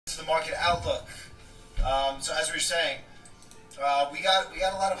market outlook. So as we were saying, we got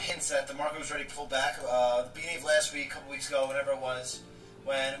a lot of hints that the market was ready to pull back. The beginning of last week, a couple weeks ago, whenever it was,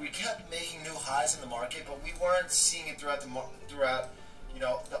 when we kept making new highs in the market, but we weren't seeing it throughout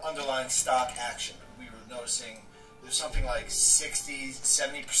the underlying stock action. We were noticing there's something like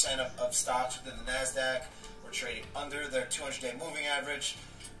 60-70% of stocks within the NASDAQ were trading under their 200-day moving average.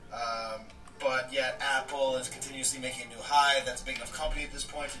 But yet Apple is continuously making a new high. That's a big enough company at this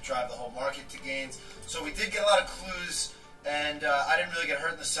point to drive the whole market to gains. So we did get a lot of clues, and I didn't really get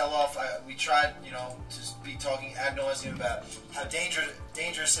hurt in the sell-off. We tried, to be talking ad nauseum about how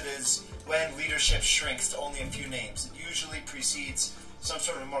dangerous it is when leadership shrinks to only a few names. It usually precedes some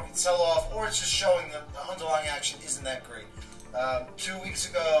sort of a market sell-off, or it's just showing that the underlying action isn't that great. 2 weeks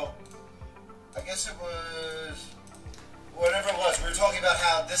ago, I guess it was... whatever it was, we were talking about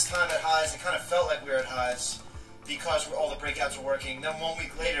how this time at highs, it kind of felt like we were at highs because all the breakouts were working. Then 1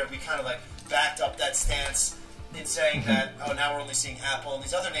 week later, we kind of like backed up that stance in saying that, oh, now we're only seeing Apple and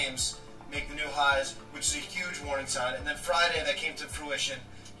these other names make the new highs, which is a huge warning sign. And then Friday, that came to fruition.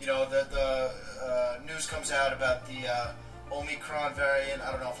 The news comes out about the Omicron variant.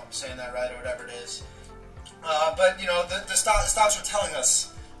 I don't know if I'm saying that right or whatever it is. But, the stocks were telling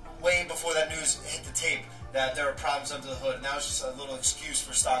us way before that news hit the tape that there were problems under the hood, and that was just a little excuse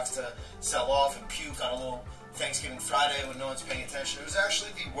for stocks to sell off and puke on a little Thanksgiving Friday when no one's paying attention. It was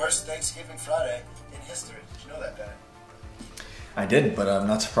actually the worst Thanksgiving Friday in history. Did you know that, Ben? I did, but I'm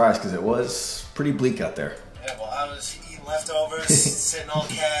not surprised because it was pretty bleak out there. Yeah, well, I was eating leftovers, sitting all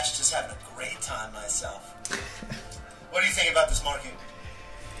cash, just having a great time myself. What do you think about this market?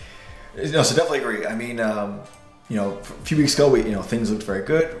 No, so definitely agree. I mean, a few weeks ago, things looked very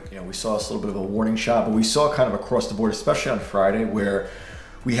good. We saw a little bit of a warning shot, but we saw kind of across the board, especially on Friday, where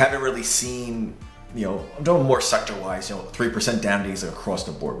we haven't really seen, I'm doing more sector-wise, 3% down days across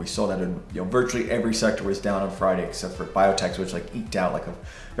the board. We saw that in, virtually every sector was down on Friday except for biotech, which like eked out like a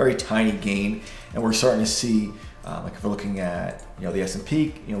very tiny gain. And we're starting to see, like if we're looking at, the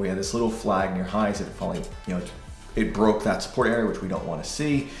S&P, we had this little flag near highs that finally, it broke that support area, which we don't want to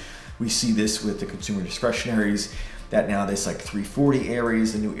see. We see this with the consumer discretionaries, that now there's like 340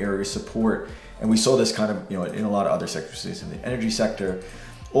 areas, the new area of support. And we saw this kind of, in a lot of other sectors, in the energy sector.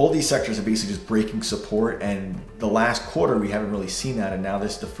 All these sectors are basically just breaking support. And the last quarter, we haven't really seen that. And now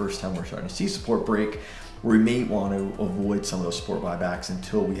this is the first time we're starting to see support break, where we may want to avoid some of those support buybacks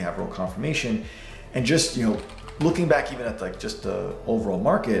until we have real confirmation. And just, looking back even at like just the overall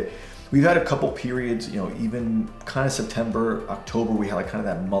market, we've had a couple periods, even kind of September, October, we had like kind of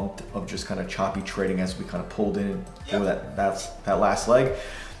that month of just kind of choppy trading as we kind of pulled in for that last leg.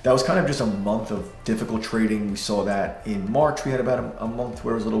 That was kind of just a month of difficult trading. We saw that in March, we had about a month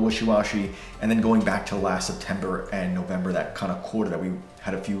where it was a little wishy-washy, and then going back to last September and November, that kind of quarter that we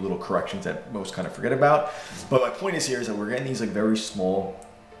had a few little corrections that most kind of forget about. But my point is that we're getting these like very small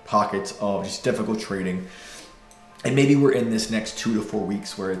pockets of just difficult trading. And maybe we're in this next 2 to 4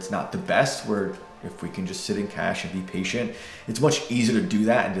 weeks where it's not the best, where if we can just sit in cash and be patient, it's much easier to do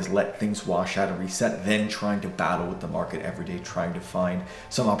that and just let things wash out and reset than trying to battle with the market every day, trying to find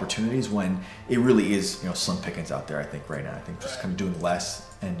some opportunities when it really is, slim pickings out there, I think, right now. I think just kind of doing less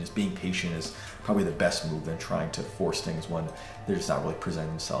and just being patient is probably the best move than trying to force things when they're just not really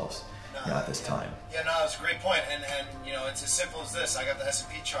presenting themselves at this time. Yeah, no, that's a great point. And it's as simple as this. I got the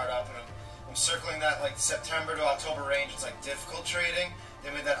S&P chart up and I'm circling that like September to October range. It's like difficult trading.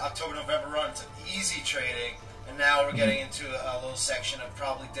 Then with that October-November run, it's like easy trading. And now we're getting into a little section of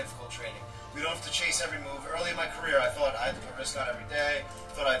probably difficult trading. We don't have to chase every move. Early in my career, I thought I had to put risk on every day.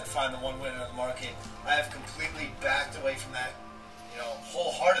 I thought I had to find the one winner in the market. I have completely backed away from that,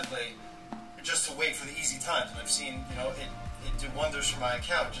 wholeheartedly, just to wait for the easy times. And I've seen, it do wonders for my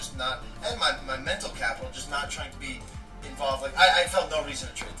account, just not, and my mental capital, just not trying to be involved. Like I felt no reason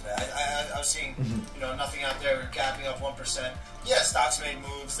to trade today. I was seeing nothing out there. We're gapping up 1%. Yeah, stocks made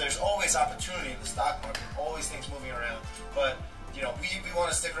moves. There's always opportunity in the stock market. Always things moving around. But we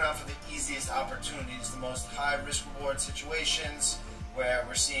want to stick around for the easiest opportunities, the most high risk reward situations where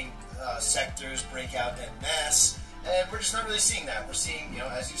we're seeing sectors break out en masse, and we're just not really seeing that. We're seeing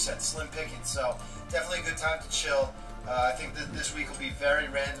as you said, slim pickings. So definitely a good time to chill. I think that this week will be very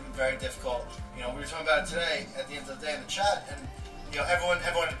random and very difficult. We were talking about it today at the end of the day in the chat, and everyone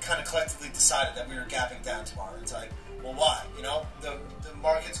kind of collectively decided that we were gapping down tomorrow. It's like, well, why? The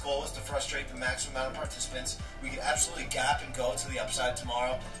market's goal is to frustrate the maximum amount of participants. We could absolutely gap and go to the upside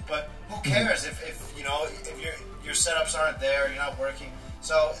tomorrow, but who cares if your setups aren't there, you're not working.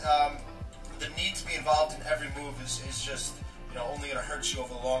 So the need to be involved in every move is just only going to hurt you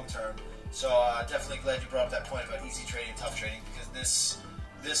over the long term. So definitely glad you brought up that point about easy trading, tough trading, because this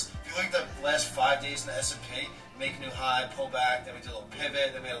If you look at the last 5 days in the S&P, make a new high, pull back, then we do a little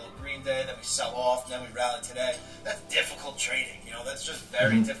pivot, then we had a little green day, then we sell off, then we rally today. That's difficult trading. That's just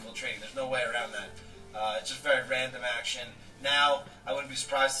very difficult trading. There's no way around that. It's just very random action. Now, I wouldn't be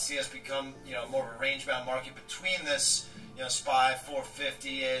surprised to see us become, more of a range-bound market between this, SPY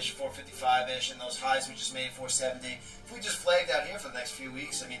 450-ish, 455-ish, and those highs we just made, 470. If we just flagged out here for the next few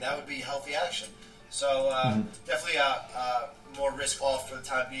weeks, that would be healthy action. So definitely more risk off for the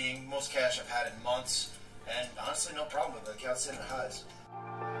time being. Most cash I've had in months, and honestly, no problem with it. The account's sitting at highs.